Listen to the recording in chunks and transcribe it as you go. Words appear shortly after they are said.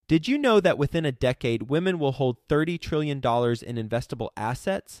Did you know that within a decade, women will hold $30 trillion in investable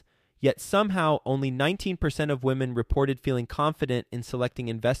assets? Yet somehow only 19% of women reported feeling confident in selecting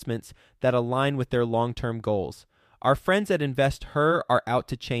investments that align with their long-term goals. Our friends at Invest Her are out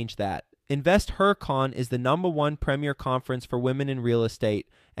to change that. Invest Her Con is the #1 premier conference for women in real estate,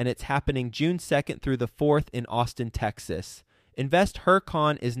 and it's happening June 2nd through the 4th in Austin, Texas. Invest Her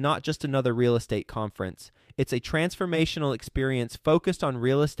Con is not just another real estate conference. It's a transformational experience focused on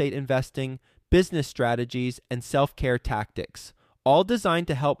real estate investing, business strategies, and self-care tactics, all designed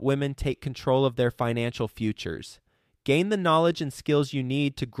to help women take control of their financial futures. Gain the knowledge and skills you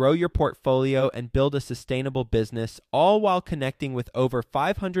need to grow your portfolio and build a sustainable business, all while connecting with over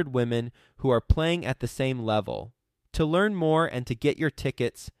 500 women who are playing at the same level. To learn more and to get your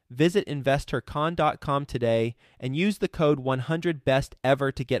tickets, visit investhercon.com today and use the code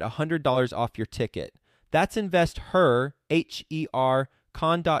 100BESTEVER to get $100 off your ticket. That's InvestHer, H-E-R,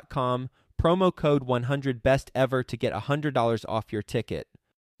 con.com, promo code 100BESTEVER to get $100 off your ticket.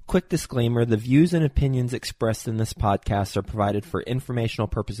 Quick disclaimer, the views and opinions expressed in this podcast are provided for informational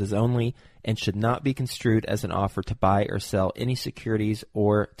purposes only and should not be construed as an offer to buy or sell any securities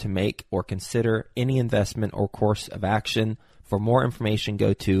or to make or consider any investment or course of action. For more information,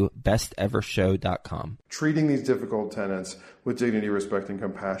 go to bestevershow.com. Treating these difficult tenants with dignity, respect, and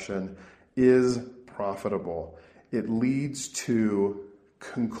compassion is profitable. It leads to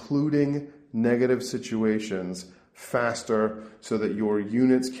concluding negative situations faster so that your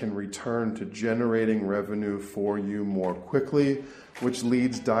units can return to generating revenue for you more quickly, which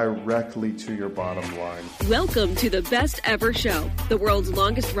leads directly to your bottom line. Welcome to the Best Ever Show, the world's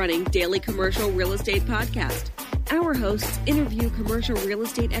longest running daily commercial real estate podcast. Our hosts interview commercial real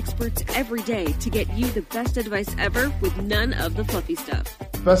estate experts every day to get you the best advice ever with none of the fluffy stuff.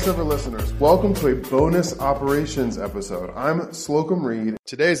 Best ever listeners, welcome to a bonus operations episode. I'm Slocomb Reed.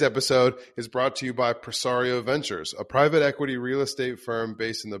 Today's episode is brought to you by Presario Ventures, a private equity real estate firm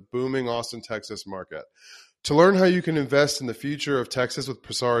based in the booming Austin, Texas market. To learn how you can invest in the future of Texas with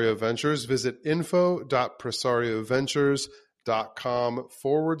Presario Ventures, visit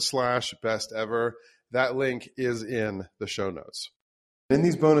info.presarioventures.com/bestever. That link is in the show notes. In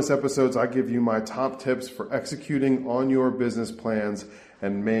these bonus episodes, I give you my top tips for executing on your business plans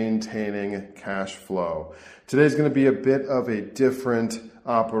and maintaining cash flow. Today's going to be a bit of a different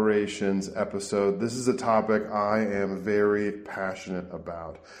operations episode. This is a topic I am very passionate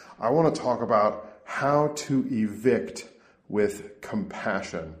about. I want to talk about how to evict with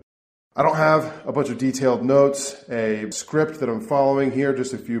compassion. I don't have a bunch of detailed notes, a script that I'm following here,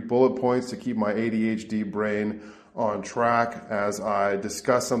 just a few bullet points to keep my ADHD brain on track as I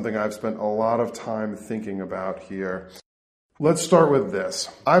discuss something I've spent a lot of time thinking about here. Let's start with this.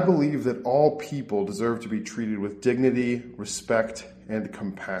 I believe that all people deserve to be treated with dignity, respect, and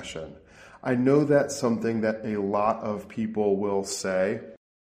compassion. I know that's something that a lot of people will say.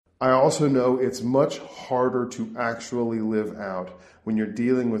 I also know it's much harder to actually live out when you're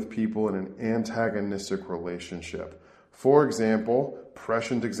dealing with people in an antagonistic relationship. For example,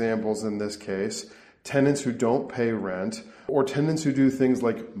 prescient examples in this case, tenants who don't pay rent, or tenants who do things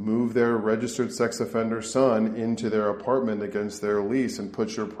like move their registered sex offender son into their apartment against their lease and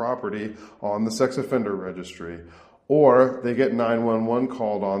put your property on the sex offender registry. Or they get 911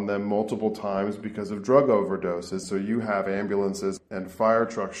 called on them multiple times because of drug overdoses, so you have ambulances and fire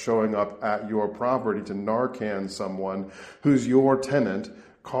trucks showing up at your property to Narcan someone who's your tenant,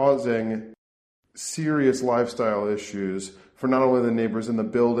 causing serious lifestyle issues for not only the neighbors in the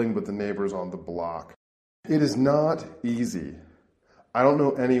building, but the neighbors on the block. It is not easy. I don't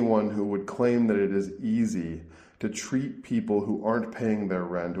know anyone who would claim that it is easy to treat people who aren't paying their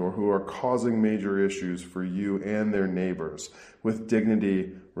rent or who are causing major issues for you and their neighbors with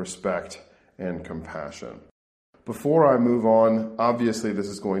dignity, respect, and compassion. Before I move on, obviously this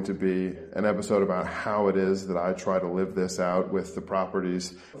is going to be an episode about how it is that I try to live this out with the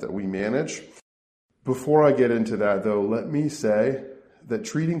properties that we manage. Before I get into that, though, let me say that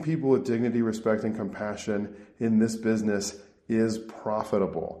treating people with dignity, respect, and compassion in this business is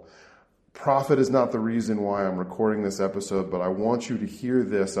profitable. Profit is not the reason why I'm recording this episode, but I want you to hear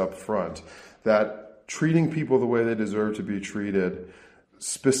this up front, that treating people the way they deserve to be treated,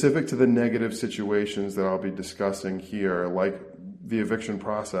 specific to the negative situations that I'll be discussing here, like the eviction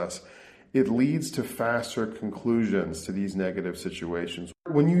process, it leads to faster conclusions to these negative situations.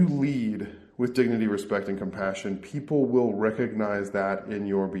 When you lead with dignity, respect, and compassion, people will recognize that in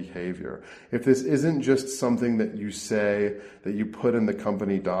your behavior. If this isn't just something that you say, that you put in the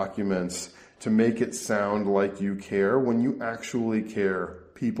company documents to make it sound like you care, when you actually care,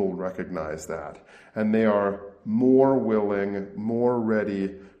 people recognize that. And they are more willing, more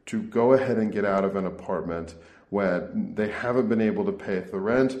ready to go ahead and get out of an apartment when they haven't been able to pay the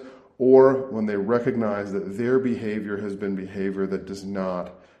rent, or when they recognize that their behavior has been behavior that does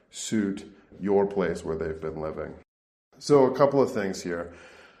not suit your place where they've been living. So a couple of things here.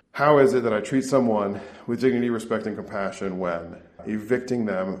 How is it that I treat someone with dignity, respect, and compassion when evicting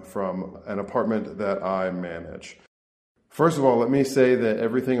them from an apartment that I manage? First of all, let me say that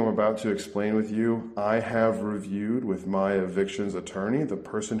everything I'm about to explain with you, I have reviewed with my evictions attorney, the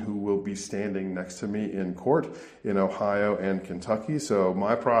person who will be standing next to me in court in Ohio and Kentucky. So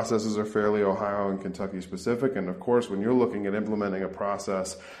my processes are fairly Ohio and Kentucky specific. And of course, when you're looking at implementing a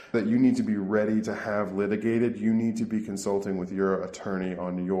process that you need to be ready to have litigated, you need to be consulting with your attorney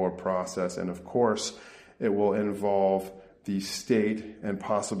on your process. And of course, it will involve the state and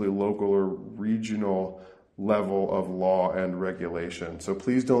possibly local or regional level of law and regulation. So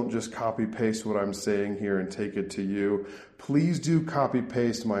please don't just copy paste what I'm saying here and take it to you. Please do copy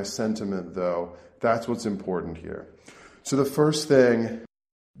paste my sentiment though. That's what's important here. So the first thing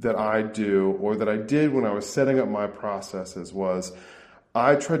that I do, or that I did when I was setting up my processes, was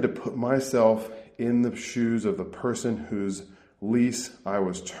I tried to put myself in the shoes of the person whose lease I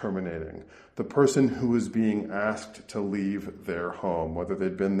was terminating, the person who was being asked to leave their home, whether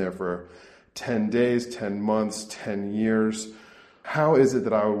they'd been there for 10 days, 10 months, 10 years. How is it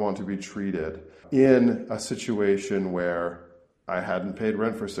that I would want to be treated in a situation where I hadn't paid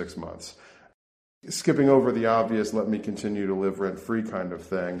rent for 6 months? Skipping over the obvious, let me continue to live rent-free kind of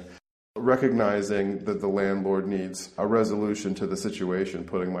thing, recognizing that the landlord needs a resolution to the situation,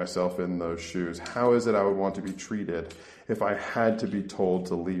 putting myself in those shoes. How is it I would want to be treated if I had to be told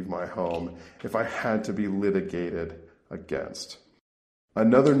to leave my home, if I had to be litigated against?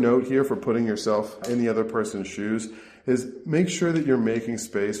 Another note here for putting yourself in the other person's shoes is make sure that you're making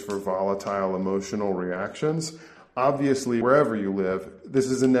space for volatile emotional reactions. Obviously, wherever you live, this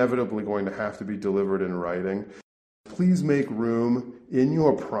is inevitably going to have to be delivered in writing. Please make room in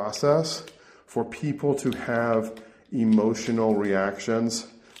your process for people to have emotional reactions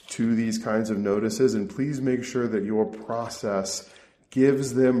to these kinds of notices, and please make sure that your process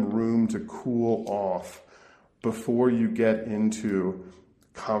gives them room to cool off before you get into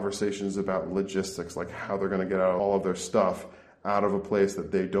conversations about logistics, like how they're going to get out all of their stuff out of a place that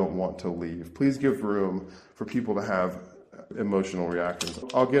they don't want to leave. Please give room for people to have emotional reactions.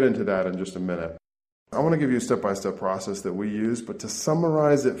 I'll get into that in just a minute. I want to give you a step-by-step process that we use, but to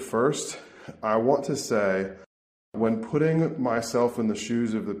summarize it first, I want to say, when putting myself in the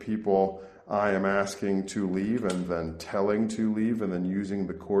shoes of the people I am asking to leave and then telling to leave and then using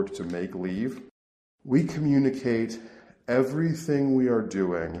the court to make leave, we communicate everything we are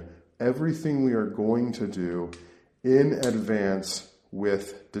doing, everything we are going to do in advance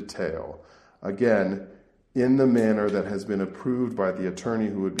with detail. Again, in the manner that has been approved by the attorney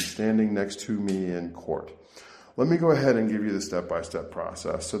who would be standing next to me in court. Let me go ahead and give you the step-by-step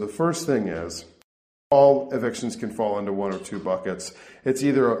process. So the first thing is, all evictions can fall into one or two buckets. It's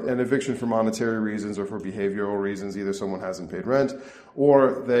either an eviction for monetary reasons or for behavioral reasons. Either someone hasn't paid rent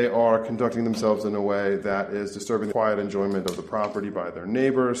or they are conducting themselves in a way that is disturbing the quiet enjoyment of the property by their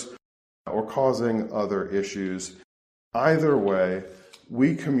neighbors or causing other issues. Either way,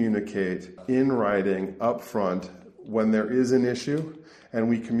 we communicate in writing up front when there is an issue, and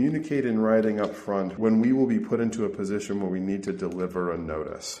we communicate in writing up front when we will be put into a position where we need to deliver a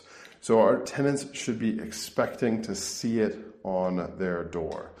notice. So our tenants should be expecting to see it on their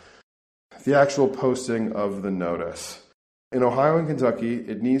door. The actual posting of the notice. In Ohio and Kentucky,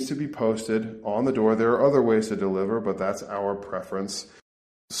 it needs to be posted on the door. There are other ways to deliver, but that's our preference.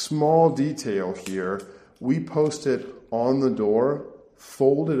 Small detail here, we post it on the door,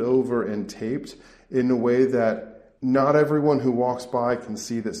 folded over and taped in a way that not everyone who walks by can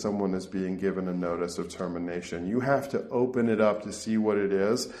see that someone is being given a notice of termination. You have to open it up to see what it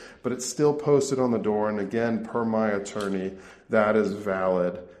is, but it's still posted on the door. And again, per my attorney, that is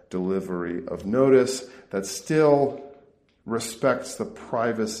valid delivery of notice that still respects the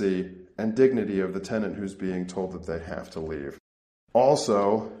privacy and dignity of the tenant who's being told that they have to leave.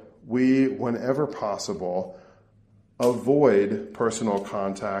 Also, we, whenever possible, avoid personal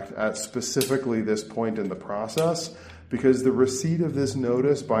contact at specifically this point in the process, because the receipt of this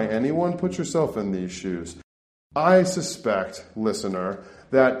notice by anyone, put yourself in these shoes. I suspect, listener,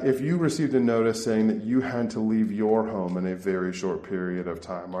 that if you received a notice saying that you had to leave your home in a very short period of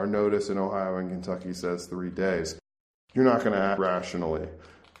time, our notice in Ohio and Kentucky says 3 days, you're not going to act rationally.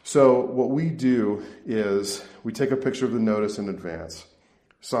 So what we do is we take a picture of the notice in advance,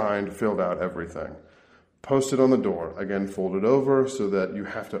 signed, filled out, everything. Post it on the door, again, fold it over so that you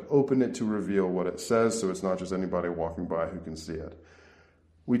have to open it to reveal what it says, so it's not just anybody walking by who can see it.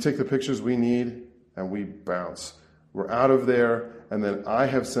 We take the pictures we need and we bounce. We're out of there, and then I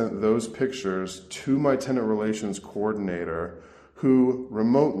have sent those pictures to my tenant relations coordinator, who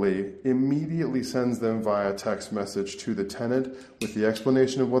remotely immediately sends them via text message to the tenant with the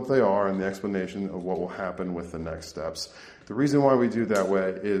explanation of what they are and the explanation of what will happen with the next steps. The reason why we do that way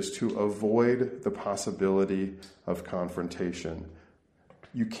is to avoid the possibility of confrontation.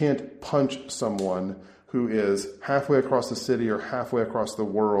 You can't punch someone who is halfway across the city or halfway across the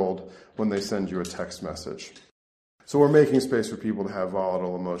world when they send you a text message. So we're making space for people to have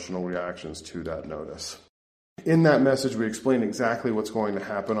volatile emotional reactions to that notice. In that message, we explain exactly what's going to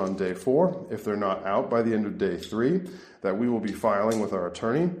happen on day 4, if they're not out by the end of day 3, that we will be filing with our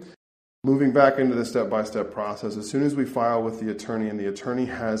attorney. Moving back into the step-by-step process, as soon as we file with the attorney and the attorney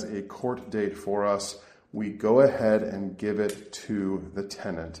has a court date for us, we go ahead and give it to the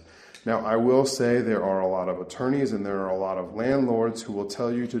tenant. Now, I will say there are a lot of attorneys and there are a lot of landlords who will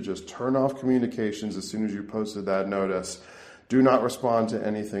tell you to just turn off communications as soon as you posted that notice. Do not respond to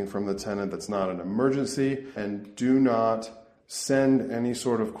anything from the tenant that's not an emergency, and do not send any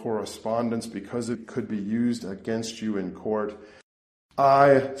sort of correspondence because it could be used against you in court.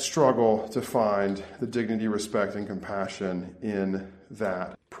 I struggle to find the dignity, respect, and compassion in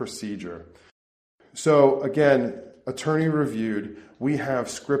that procedure. So again, attorney reviewed, we have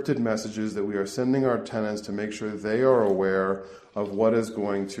scripted messages that we are sending our tenants to make sure they are aware of what is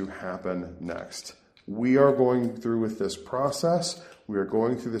going to happen next. We are going through with this process. We are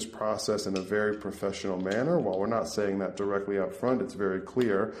going through this process in a very professional manner. While we're not saying that directly up front, it's very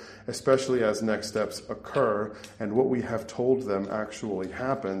clear, especially as next steps occur and what we have told them actually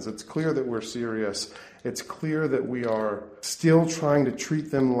happens. It's clear that we're serious. It's clear that we are still trying to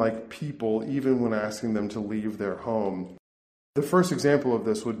treat them like people, even when asking them to leave their home. The first example of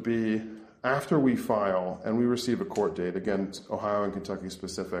this would be after we file and we receive a court date, again, Ohio and Kentucky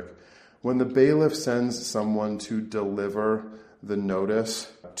specific, when the bailiff sends someone to deliver the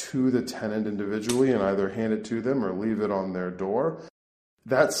notice to the tenant individually and either hand it to them or leave it on their door,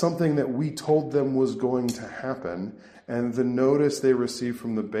 that's something that we told them was going to happen, and the notice they received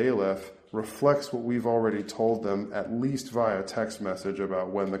from the bailiff reflects what we've already told them, at least via text message,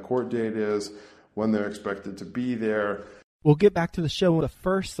 about when the court date is, when they're expected to be there. We'll get back to the show, but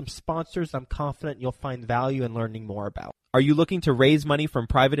first, some sponsors I'm confident you'll find value in learning more about. Are you looking to raise money from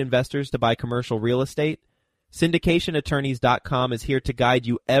private investors to buy commercial real estate? SyndicationAttorneys.com is here to guide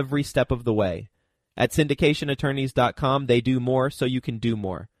you every step of the way. At SyndicationAttorneys.com, they do more so you can do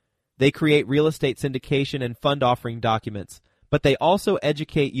more. They create real estate syndication and fund offering documents, but they also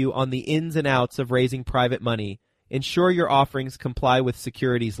educate you on the ins and outs of raising private money, ensure your offerings comply with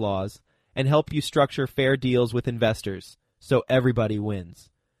securities laws, and help you structure fair deals with investors, so everybody wins.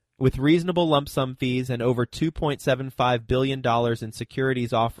 With reasonable lump sum fees and over $2.75 billion in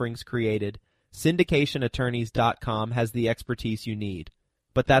securities offerings created, SyndicationAttorneys.com has the expertise you need.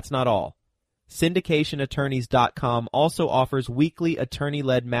 But that's not all. SyndicationAttorneys.com also offers weekly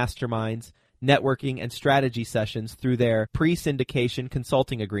attorney-led masterminds, networking, and strategy sessions through their pre-syndication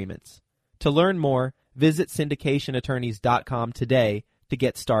consulting agreements. To learn more, visit SyndicationAttorneys.com today to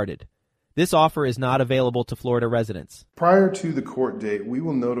get started. This offer is not available to Florida residents. Prior to the court date, we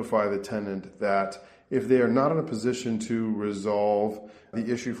will notify the tenant that if they are not in a position to resolve the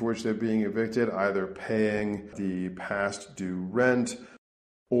issue for which they're being evicted, either paying the past due rent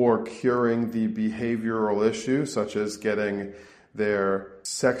or curing the behavioral issue, such as getting their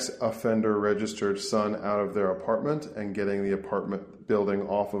sex offender registered son out of their apartment and getting the apartment building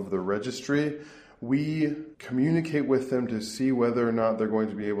off of the registry, we communicate with them to see whether or not they're going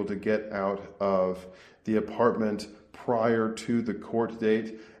to be able to get out of the apartment prior to the court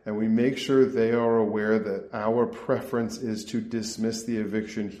date, and we make sure they are aware that our preference is to dismiss the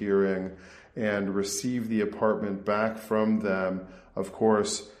eviction hearing and receive the apartment back from them, of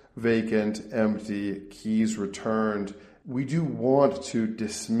course, vacant, empty, keys returned. We do want to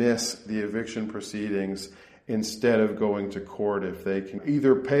dismiss the eviction proceedings instead of going to court if they can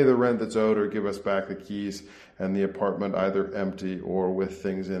either pay the rent that's owed or give us back the keys and the apartment either empty or with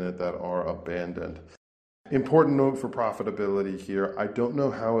things in it that are abandoned. Important note for profitability here. I don't know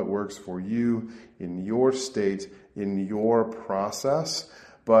how it works for you in your state, in your process,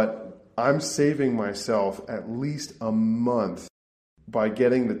 but I'm saving myself at least a month by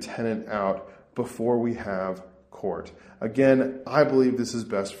getting the tenant out before we have court. Again, I believe this is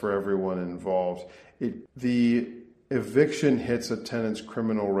best for everyone involved. The eviction hits a tenant's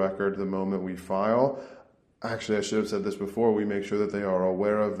criminal record the moment we file. Actually, I should have said this before. We make sure that they are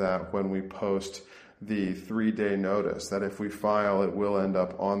aware of that when we post the 3-day notice, that if we file, it will end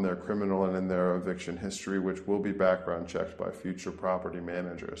up on their criminal and in their eviction history, which will be background checked by future property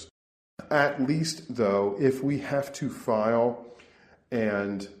managers. At least, though, if we have to file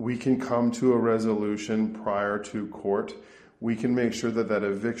and we can come to a resolution prior to court, we can make sure that that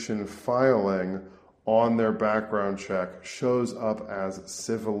eviction filing on their background check shows up as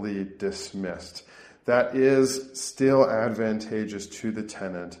civilly dismissed. That is still advantageous to the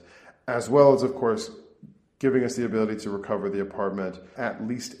tenant, as well as, of course, giving us the ability to recover the apartment at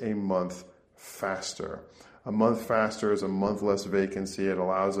least a month faster. A month faster is a month less vacancy. It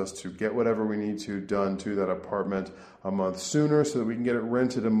allows us to get whatever we need to done to that apartment a month sooner so that we can get it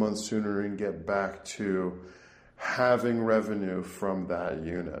rented a month sooner and get back to having revenue from that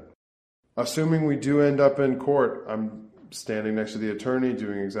unit. Assuming we do end up in court, I'm standing next to the attorney,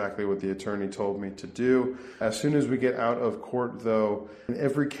 doing exactly what the attorney told me to do. As soon as we get out of court, though, in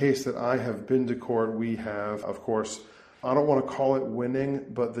every case that I have been to court, we have, of course, I don't want to call it winning,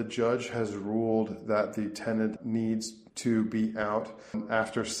 but the judge has ruled that the tenant needs to be out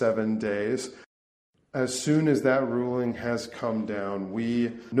after 7 days. As soon as that ruling has come down,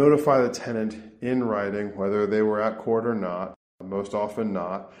 we notify the tenant in writing, whether they were at court or not. Most often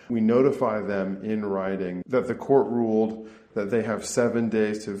not. We notify them in writing that the court ruled that they have 7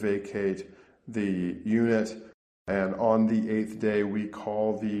 days to vacate the unit, and on the 8th day we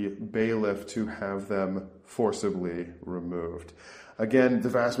call the bailiff to have them forcibly removed. Again, the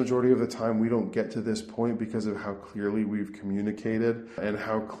vast majority of the time we don't get to this point because of how clearly we've communicated, and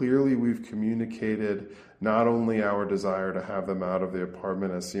how clearly we've communicated not only our desire to have them out of the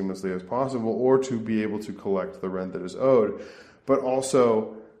apartment as seamlessly as possible or to be able to collect the rent that is owed, but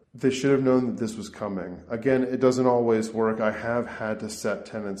also they should have known that this was coming. Again, it doesn't always work. I have had to set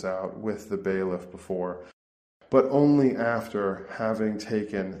tenants out with the bailiff before, but only after having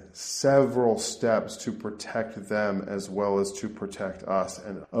taken several steps to protect them as well as to protect us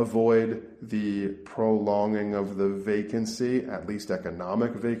and avoid the prolonging of the vacancy, at least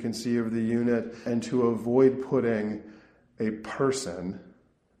economic vacancy of the unit, and to avoid putting a person,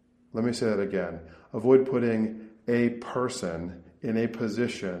 let me say that again, avoid putting a person in a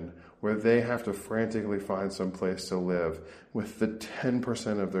position where they have to frantically find some place to live with the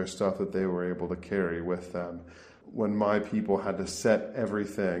 10% of their stuff that they were able to carry with them, when my people had to set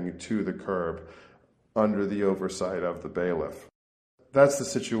everything to the curb under the oversight of the bailiff. That's the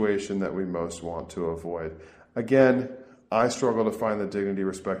situation that we most want to avoid. Again, I struggle to find the dignity,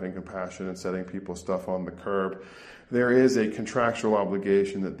 respect, and compassion in setting people's stuff on the curb. There is a contractual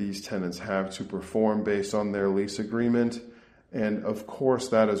obligation that these tenants have to perform based on their lease agreement, and of course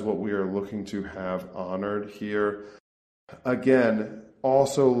that is what we are looking to have honored here. Again,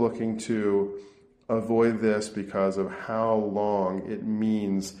 also looking to avoid this because of how long it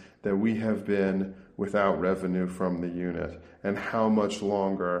means that we have been without revenue from the unit, and how much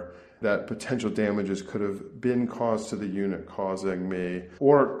longer that potential damages could have been caused to the unit, causing me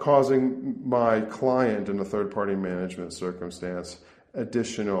or causing my client in a third-party management circumstance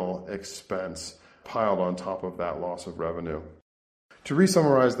additional expense piled on top of that loss of revenue. To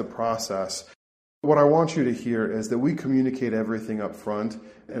re-summarize the process, what I want you to hear is that we communicate everything up front,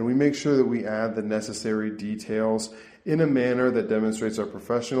 and we make sure that we add the necessary details in a manner that demonstrates our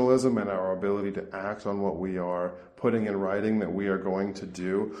professionalism and our ability to act on what we are putting in writing that we are going to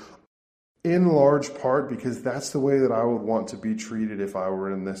do, in large part because that's the way that I would want to be treated if I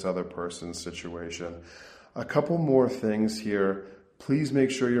were in this other person's situation. A couple more things here. Please make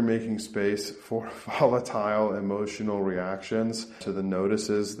sure you're making space for volatile emotional reactions to the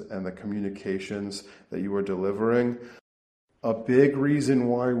notices and the communications that you are delivering. A big reason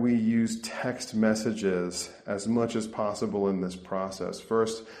why we use text messages as much as possible in this process.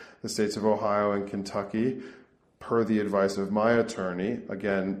 First, the states of Ohio and Kentucky, per the advice of my attorney,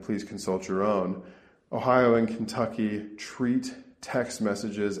 again, please consult your own, Ohio and Kentucky treat text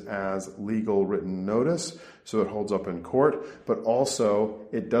messages as legal written notice, so it holds up in court, but also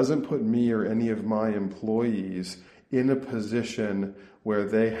it doesn't put me or any of my employees in a position where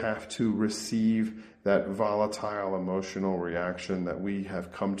they have to receive that volatile emotional reaction that we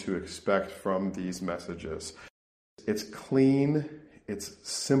have come to expect from these messages. It's clean, it's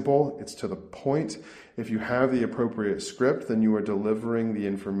simple, it's to the point. If you have the appropriate script, then you are delivering the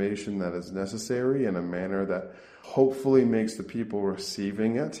information that is necessary in a manner that hopefully makes the people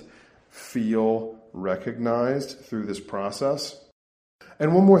receiving it feel recognized through this process.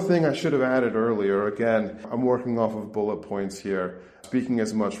 And one more thing I should have added earlier, again, I'm working off of bullet points here, speaking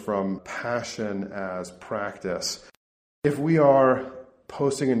as much from passion as practice. If we are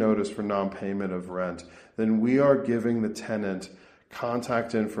posting a notice for non-payment of rent, then we are giving the tenant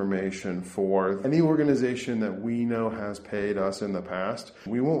contact information for any organization that we know has paid us in the past.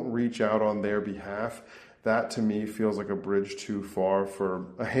 We won't reach out on their behalf. That to me feels like a bridge too far for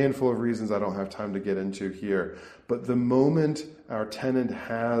a handful of reasons I don't have time to get into here. But the moment our tenant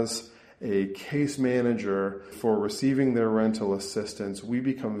has a case manager for receiving their rental assistance, we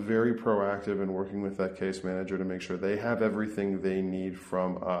become very proactive in working with that case manager to make sure they have everything they need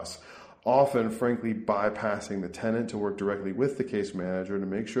from us. Often, frankly, bypassing the tenant to work directly with the case manager to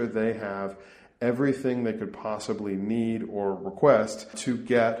make sure they have everything they could possibly need or request to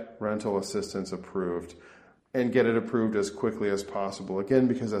get rental assistance approved, and get it approved as quickly as possible. Again,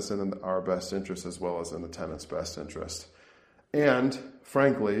 because that's in our best interest as well as in the tenant's best interest. And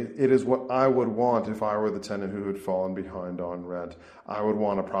frankly, it is what I would want if I were the tenant who had fallen behind on rent. I would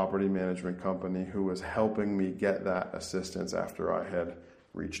want a property management company who was helping me get that assistance after I had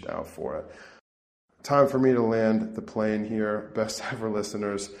reached out for it. Time for me to land the plane here, best ever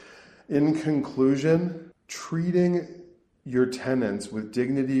listeners. In conclusion, treating your tenants with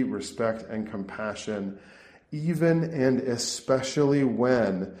dignity, respect, and compassion, even and especially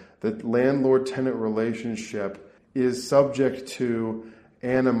when the landlord-tenant relationship is subject to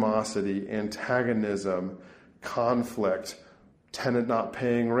animosity, antagonism, conflict, tenant not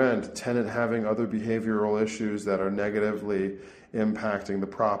paying rent, tenant having other behavioral issues that are negatively impacting the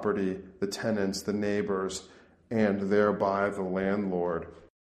property, the tenants, the neighbors, and thereby the landlord.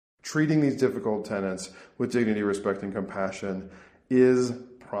 Treating these difficult tenants with dignity, respect, and compassion is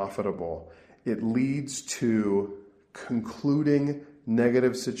profitable. It leads to concluding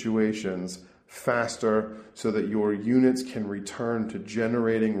negative situations faster so that your units can return to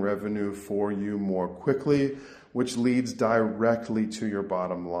generating revenue for you more quickly, which leads directly to your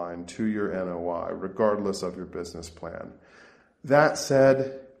bottom line, to your NOI, regardless of your business plan. That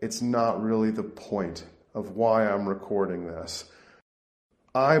said, it's not really the point of why I'm recording this.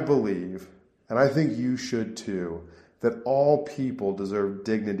 I believe, and I think you should too, that all people deserve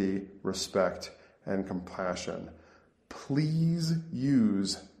dignity, respect, and compassion. Please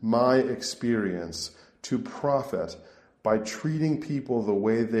use my experience to profit by treating people the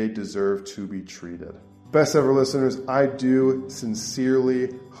way they deserve to be treated. Best ever listeners, I do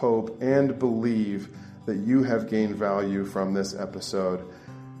sincerely hope and believe that you have gained value from this episode.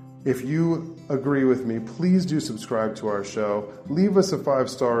 If you agree with me, please do subscribe to our show, leave us a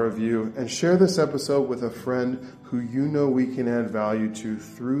 5-star review, and share this episode with a friend who you know we can add value to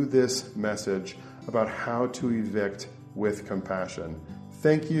through this message about how to evict with compassion.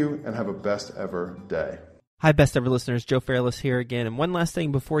 Thank you, and have a best ever day. Hi, best ever listeners. Joe Fairless here again. And one last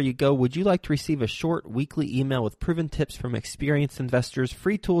thing before you go, would you like to receive a short weekly email with proven tips from experienced investors,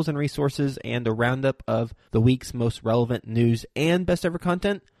 free tools and resources, and a roundup of the week's most relevant news and best ever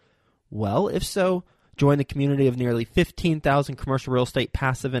content? Well, if so, join the community of nearly 15,000 commercial real estate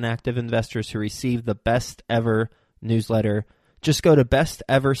passive and active investors who receive the best ever newsletter. Just go to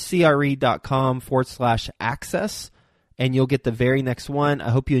bestevercre.com/access. And you'll get the very next one. I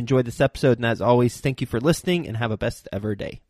hope you enjoyed this episode. And as always, thank you for listening and have a best ever day.